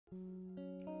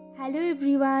Hello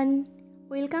everyone,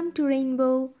 welcome to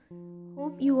Rainbow.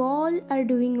 Hope you all are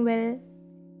doing well.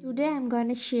 Today I'm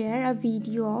gonna share a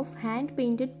video of hand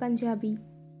painted Punjabi.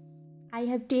 I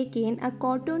have taken a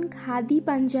cotton khadi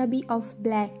Punjabi of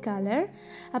black color,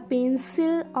 a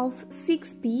pencil of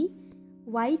 6B,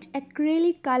 white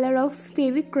acrylic color of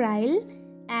Fevicryl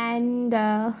and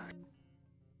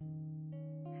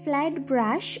flat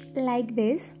brush like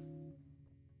this.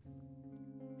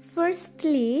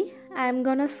 Firstly, I am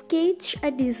gonna sketch a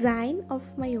design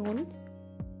of my own.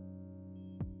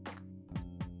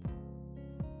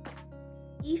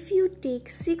 If you take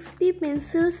 6B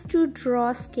pencils to draw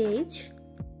a sketch,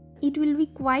 it will be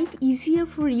quite easier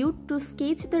for you to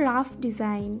sketch the rough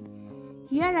design.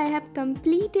 Here I have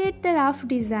completed the rough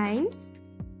design.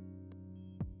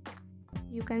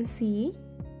 You can see.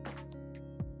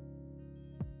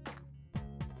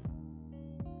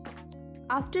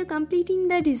 After completing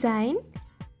the design,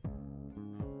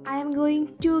 I am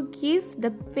going to give the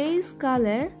base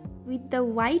color with the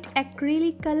white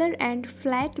acrylic color and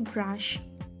flat brush.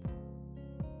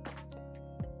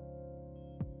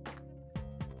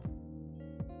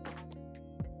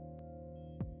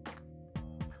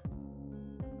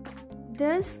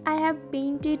 Thus, I have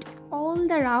painted all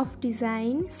the rough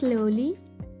design slowly.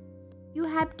 You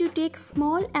have to take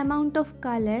small amount of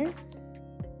color,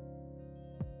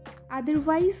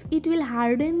 otherwise it will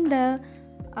harden the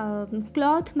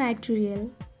cloth material.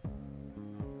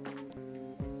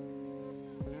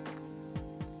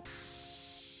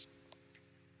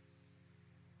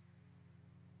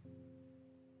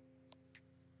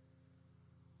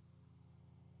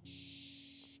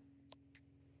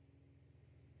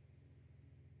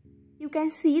 You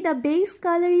can see the base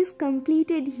color is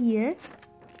completed here.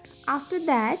 After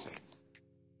that,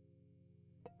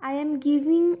 I am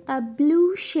giving a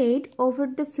blue shade over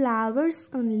the flowers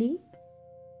only.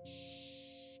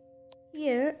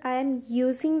 Here I am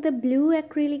using the blue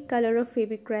acrylic color of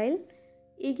Fevicryl,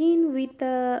 again with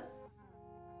a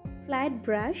flat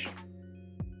brush.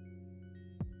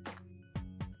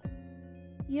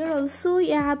 Here also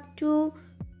you have to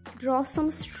draw some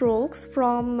strokes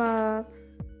from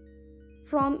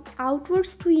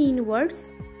outwards to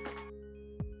inwards.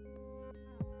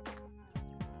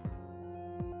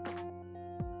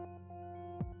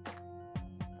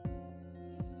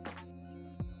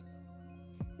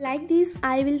 Like this,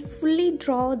 I will fully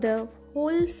draw the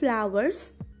whole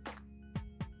flowers.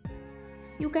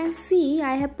 You can see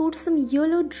I have put some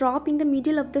yellow drop in the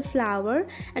middle of the flower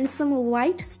and some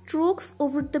white strokes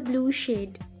over the blue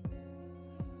shade.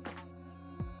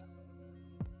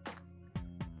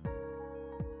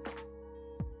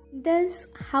 Thus,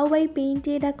 how I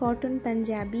painted a cotton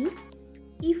Punjabi.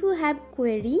 If you have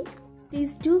query,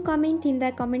 please do comment in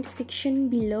the comment section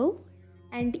below.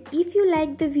 And if you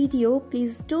like the video,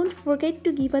 please don't forget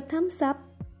to give a thumbs up.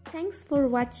 Thanks for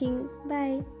watching.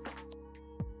 Bye.